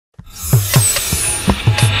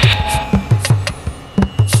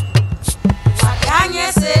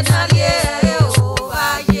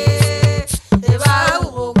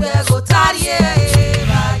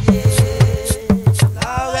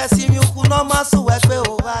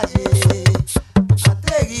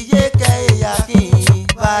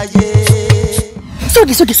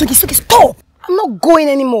Sogi, stop! I'm not going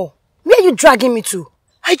anymore. Where are you dragging me to?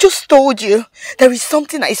 I just told you, there is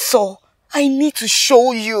something I saw. I need to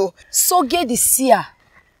show you. Sogi the seer.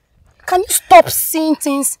 Can you stop seeing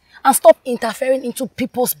things and stop interfering into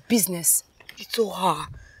people's business? It's so hard.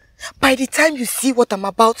 By the time you see what I'm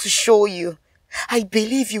about to show you, I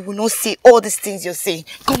believe you will not say all these things you're saying.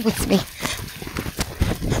 Come with me.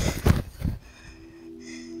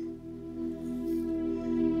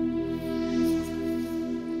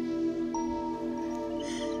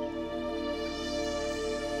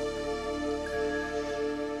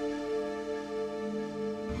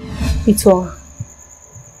 Ito,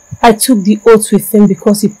 I took the oath with him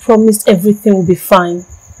because he promised everything will be fine.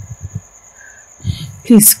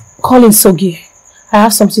 Please, call in Sogi. I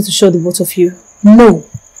have something to show the both of you. No,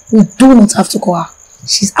 we do not have to call her.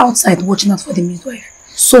 She's outside watching out for the midwife,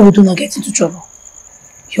 so we do not get into trouble.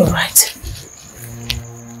 You're right.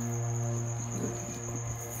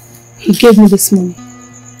 He gave me this money.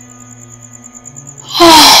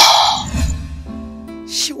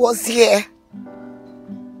 She was here.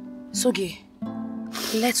 Sogi,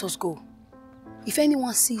 let us go. If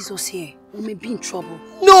anyone sees us here, we may be in trouble.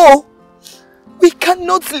 No! We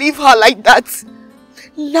cannot leave her like that.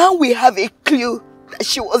 Now we have a clue that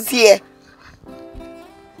she was here.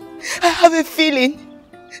 I have a feeling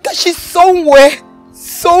that she's somewhere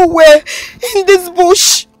in this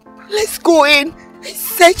bush. Let's go in and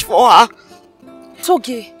search for her.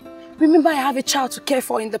 Sogi, remember I have a child to care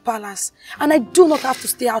for in the palace, and I do not have to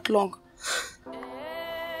stay out long.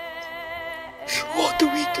 What do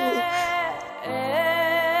we do?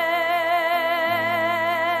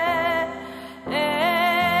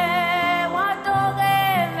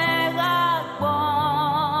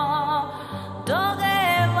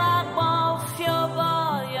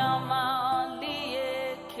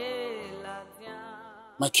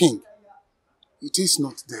 My king, it is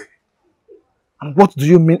not there. And what do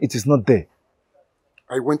you mean it is not there?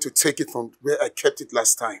 I went to take it from where I kept it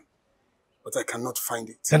last time, but I cannot find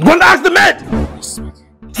it. Then go and ask the maid! Yes, my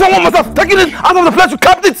king. Someone must have taken it out of the place you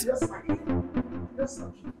kept it! Yes, my king. Yes, my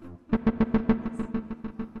king.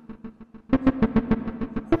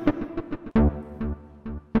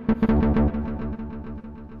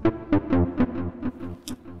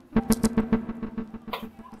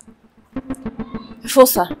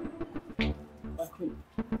 Fosa,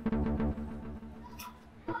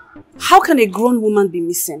 how can a grown woman be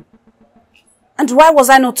missing? And why was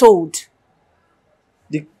I not told?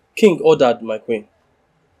 The king ordered, my queen.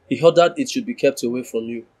 He ordered it should be kept away from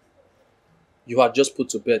you. You had just put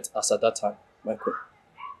to bed as at that time, my queen.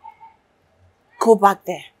 Go back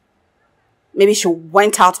there. Maybe she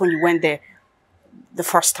went out when you went there the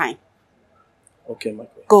first time. Okay, my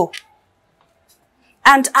queen. Go.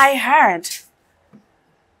 And I heard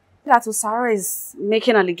that Osara is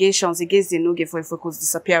making allegations against the Enogie for Ifoko's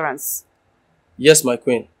disappearance. Yes, my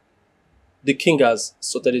queen. The king has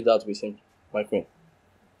sorted it out with him, my queen.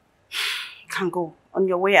 Can go. On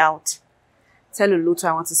your way out, tell Uluto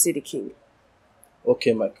I want to see the king.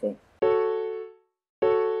 Okay, my queen.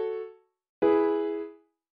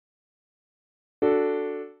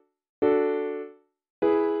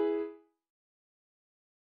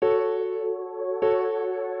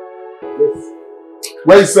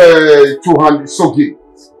 Where is two-hand Sogi?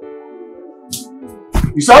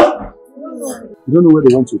 You saw? You don't know where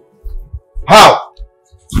they went to. How?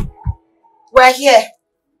 We're here.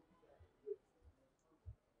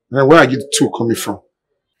 And where are you two coming from?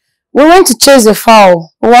 We went to chase a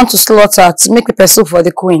fowl. We want to slaughter to make pepper soup for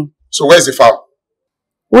the queen. So where's the fowl?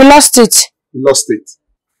 We lost it. You lost it.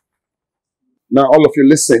 Now all of you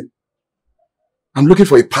listen. I'm looking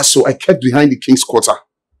for a parcel I kept behind the king's quarter.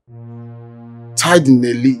 Tied in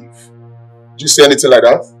a leaf. Did you say anything like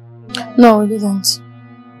that? No, we didn't.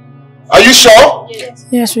 Are you sure? Yes.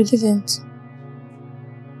 Yes, we didn't.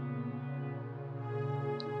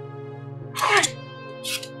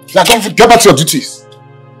 Now don't get back to your duties.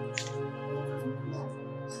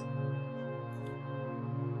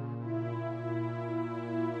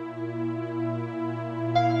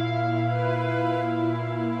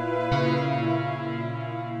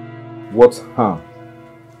 What harm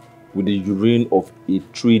will the urine of a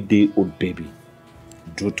 3-day-old baby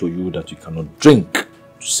do to you that you cannot drink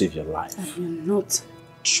to save your life? I will not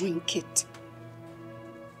drink it.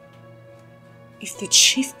 If the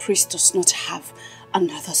chief priest does not have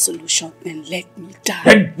another solution, then let me die.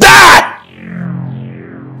 Then die!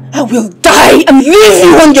 I will die and leave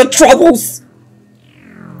you on your troubles!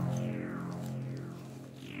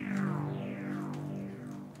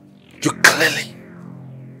 you clearly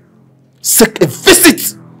seek a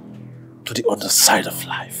visit to the other side of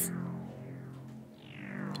life.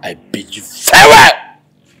 I bid you farewell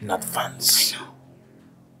in advance.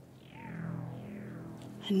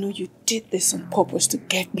 I know you did this on purpose to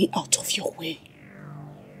get me out of your way.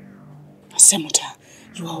 ASEMOTA,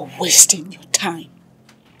 you are wasting your time.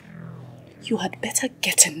 You had better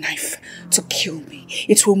get a knife to kill me.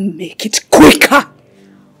 It will make it quicker.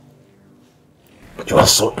 But you are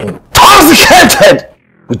so intoxicated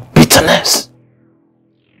with bitterness.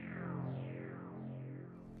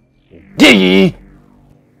 The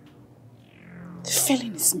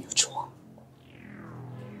feeling is mutual.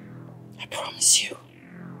 I promise you.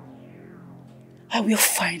 I will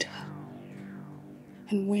find her.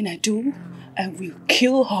 And when I do, I will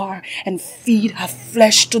kill her and feed her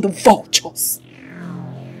flesh to the vultures.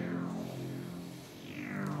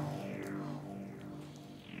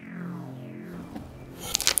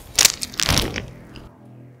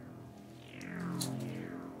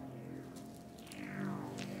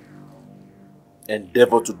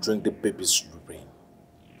 Endeavor to drink the baby's urine.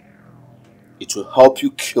 It will help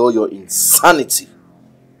you cure your insanity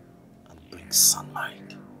and bring sound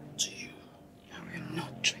mind to you. I will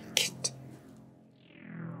not drink it.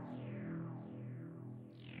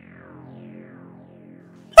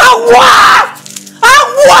 Awa!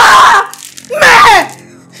 Awa! Me!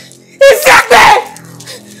 Exactly!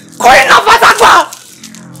 Koina Azagba!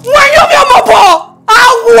 When you be mopo!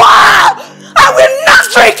 Awa! I will not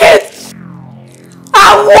drink it!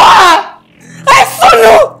 Awa! I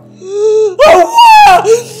saw Awa!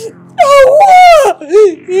 Awa!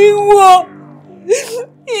 Iwo!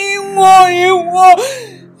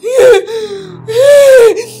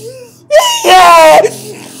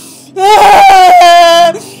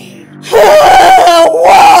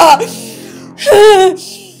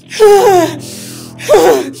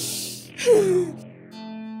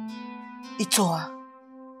 Itoa,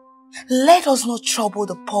 let us not trouble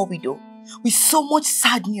the poor widow with so much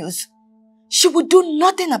sad news she would do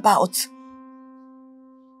nothing about.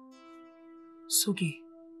 Sugi,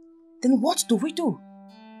 then what do we do?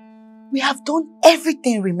 We have done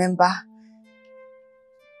everything, remember?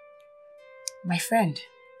 My friend,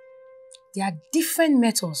 there are different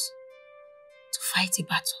methods to fight a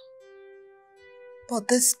battle. But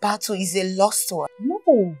this battle is a lost one.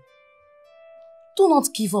 No. Do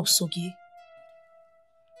not give up, Sugi.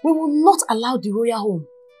 We will not allow the royal home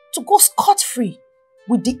to go scot-free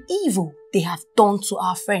with the evil they have done to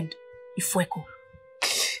our friend, Ifweko.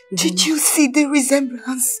 Did you see the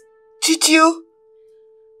resemblance? Did you?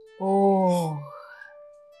 Oh.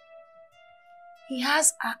 He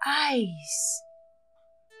has our eyes,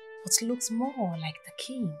 but looks more like the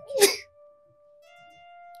king.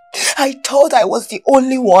 I thought I was the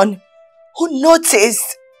only one who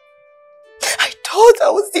noticed. I thought I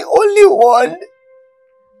was the only one.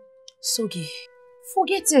 Sugi,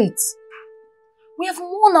 forget it. We have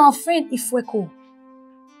won our friend Ifweko.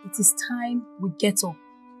 It is time we get up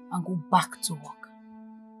and go back to work.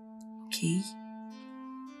 Okay?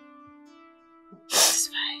 It's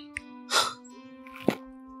fine.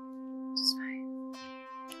 It's fine.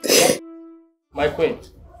 My queen,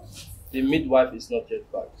 the midwife is not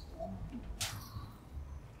yet back.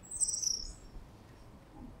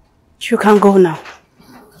 You can go now.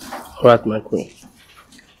 Alright, my queen.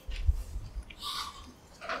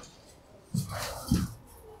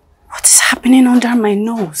 What is happening under my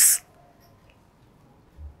nose?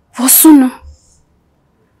 Vosuno.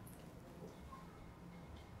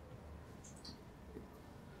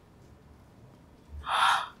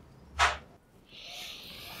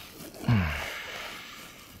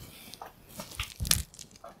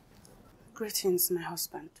 Greetings, my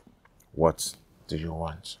husband. What do you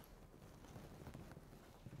want?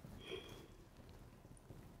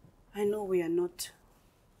 I know we are not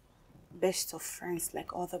best of friends like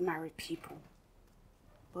other married people,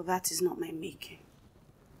 but that is not my making.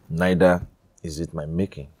 Neither is it my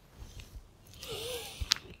making.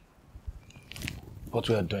 But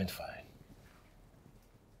we are doing fine.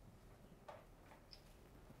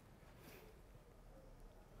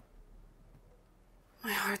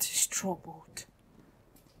 My heart is troubled.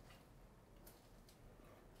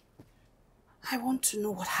 I want to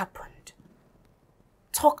know what happened.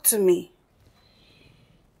 Talk to me.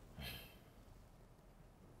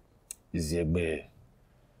 EGUAVOEN,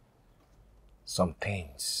 some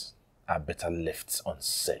things are better left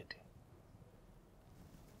unsaid.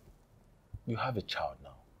 You have a child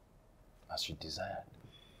now, as you desired.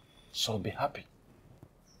 So be happy.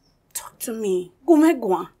 Talk to me.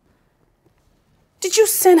 Gumegwa. Did you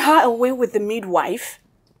send her away with the midwife?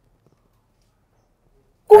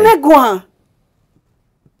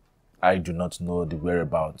 I do not know the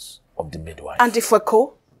whereabouts of the midwife. And the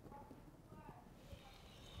Fweko?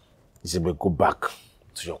 Izebe, go back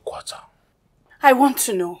to your quarter. I want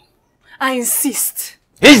to know. I insist.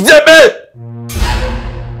 Izebe!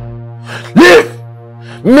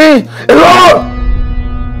 Leave me alone!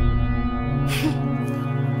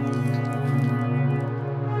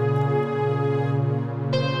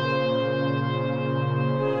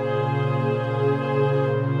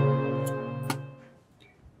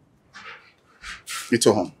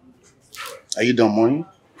 Itohon, are you done mourning?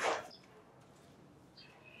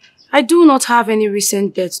 I do not have any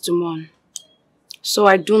recent deaths to mourn. So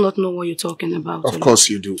I do not know what you're talking about. Of course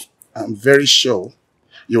you do. I'm very sure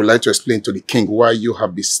you would like to explain to the king why you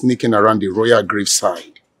have been sneaking around the royal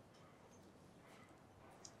graveside.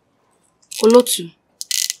 Olotu,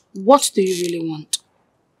 what do you really want?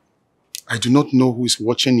 I do not know who is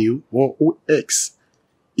watching you or who X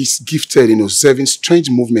is gifted in observing strange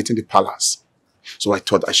movement in the palace. So I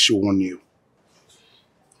thought I should warn you.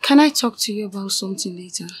 Can I talk to you about something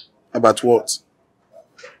later? About what?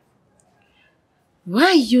 Why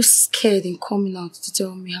are you scared in coming out to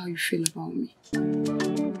tell me how you feel about me?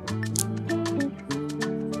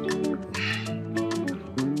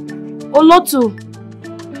 Olotu!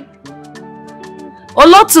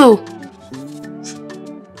 Olotu!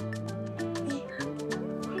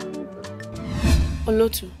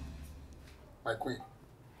 Olotu. My queen.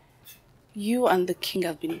 You and the king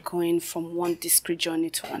have been going from one discreet journey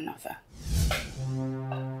to another.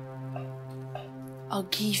 I'll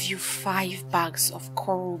give you 5 bags of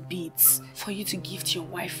coral beads for you to gift your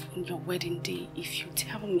wife on your wedding day if you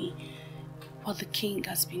tell me what the king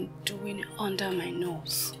has been doing under my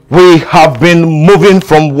nose. We have been moving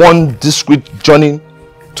from one discreet journey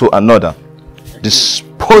to another,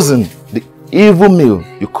 disposing the evil meal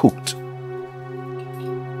you cooked.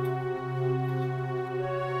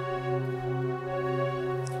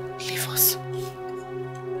 Leave us.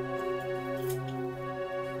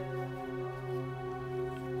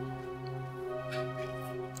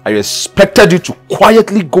 I expected you to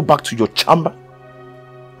quietly go back to your chamber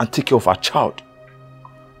and take care of our child.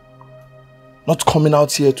 Not coming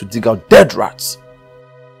out here to dig out dead rats.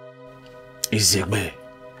 Izegbe,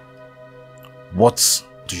 what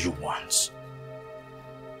do you want?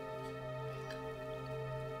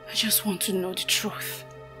 I just want to know the truth.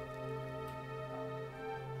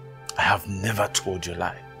 I have never told you a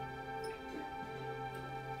lie.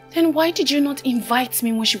 Then why did you not invite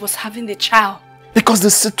me when she was having the child? Because the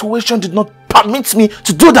situation did not permit me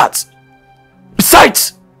to do that.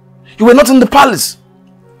 Besides, you were not in the palace.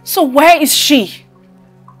 So where is she?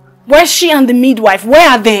 Where's she and the midwife? Where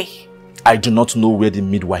are they? I do not know where the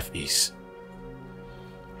midwife is.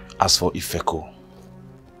 As for Ifeko,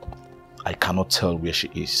 I cannot tell where she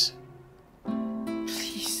is.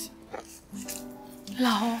 Please.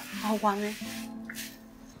 Lao, Awame.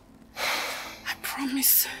 I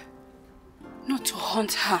promise not to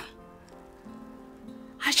haunt her.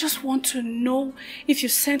 I just want to know if you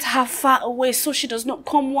sent her far away so she does not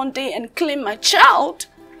come one day and claim my child.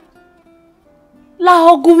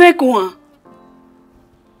 Lao Gumekwa.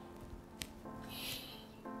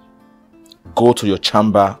 Go to your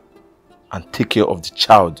chamber and take care of the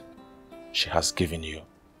child she has given you.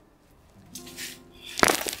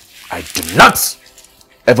 I do not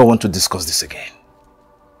ever want to discuss this again.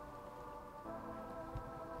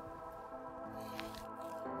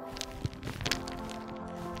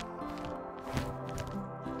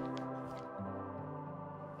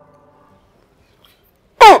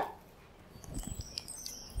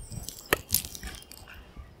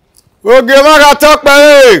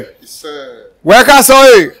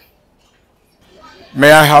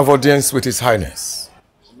 May I have audience with His Highness?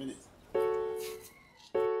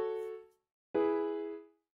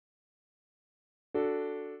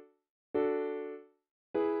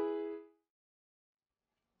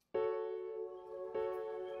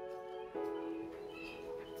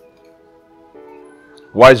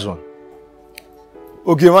 Wise one.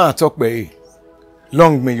 Ogewa Atokbe,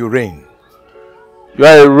 long may you reign. You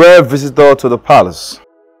are a rare visitor to the palace.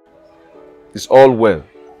 Is all well?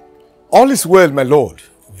 All is well, my lord.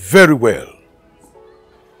 Very well.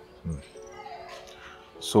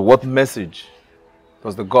 So what message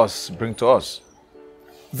does the gods bring to us?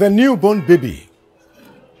 The newborn baby.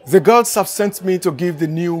 The gods have sent me to give the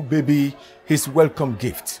new baby his welcome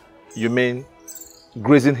gift. You mean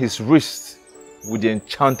grazing his wrist with the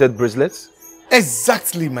enchanted bracelets?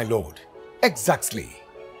 Exactly, my lord. Exactly.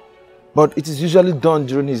 But it is usually done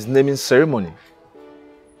during his naming ceremony.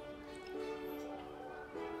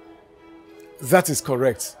 That is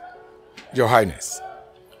correct, Your Highness.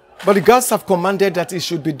 But the gods have commanded that it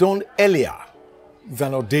should be done earlier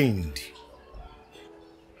than ordained.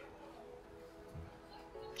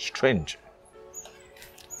 Strange.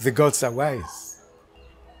 The gods are wise.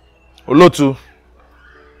 Olotu.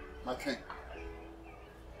 My king.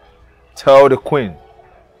 Tell the queen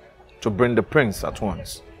to bring the prince at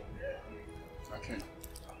once. My king.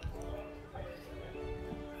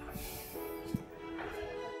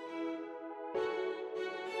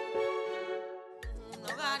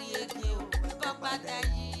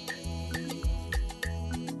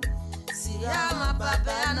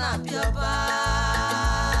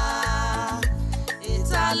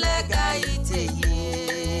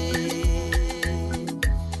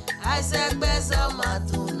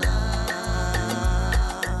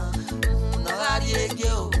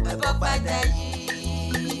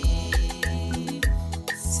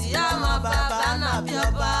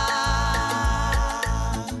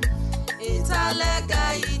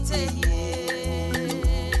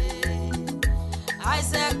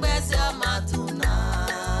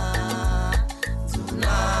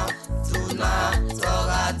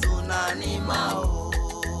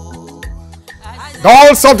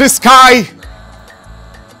 Gods of the sky,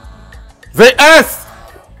 the earth,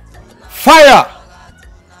 fire,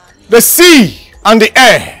 the sea, and the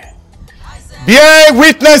air, bear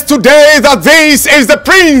witness today that this is the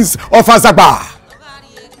Prince of Azagba.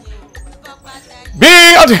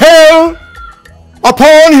 Be adhered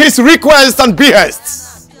upon his requests and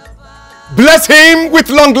behests. Bless him with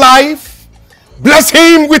long life. Bless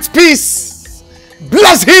him with peace.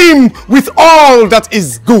 Bless him with all that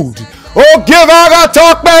is good. Oh, give her a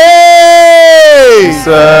talk, baby!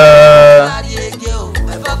 Sir.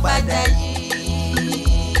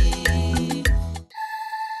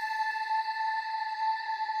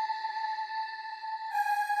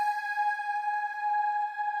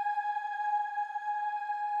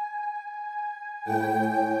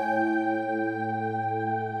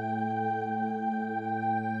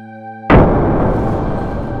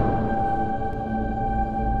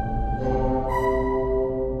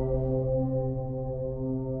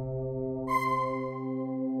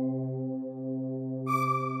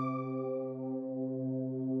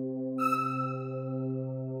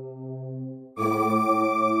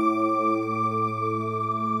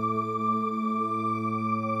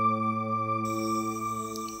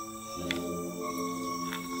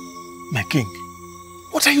 My king,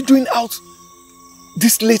 what are you doing out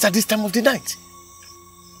this late at this time of the night?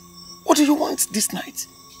 What do you want this night?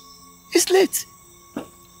 It's late.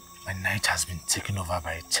 My night has been taken over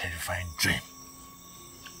by a terrifying dream.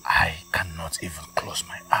 I cannot even close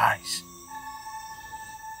my eyes.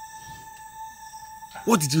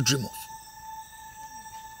 What did you dream of?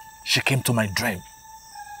 She came to my dream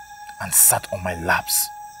and sat on my laps,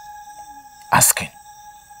 asking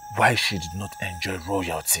why she did not enjoy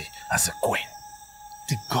royalty as a queen.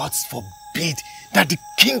 The gods forbid that the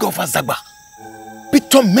king of Azagba be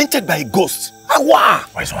tormented by a ghost. Awa!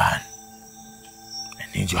 Wise one, I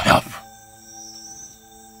need your help.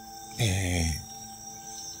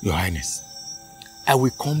 Your Highness, I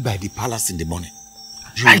will come by the palace in the morning.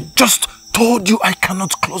 I just told you I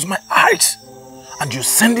cannot close my eyes, and you're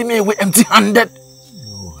sending me away empty-handed.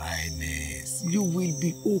 Your Highness, you will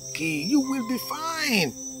be okay. You will be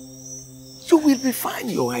fine. You will be fine,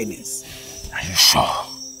 Your Highness. Are you sure?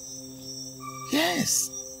 Yes.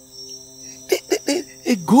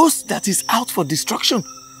 A ghost that is out for destruction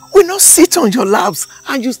will not sit on your laps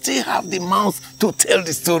and you still have the mouth to tell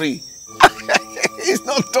the story. It's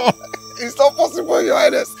not done. It's not possible, Your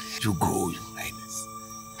Highness. You go, Your Highness.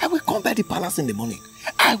 I will come by the palace in the morning.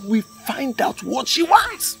 I will find out what she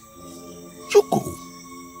wants. You go. All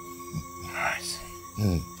right.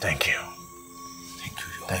 Thank you. Thank you,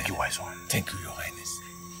 Your Highness. Thank you, Wise One. Thank you, Your Highness.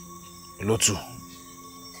 Olotu.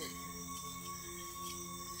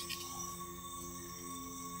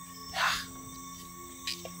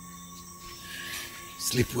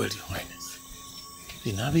 Sleep well, Your Highness.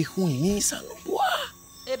 Binabi huni sanubwa.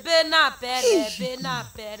 Ebe na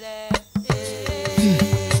pere.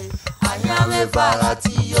 Anyawe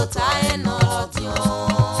barati yota eno lodion.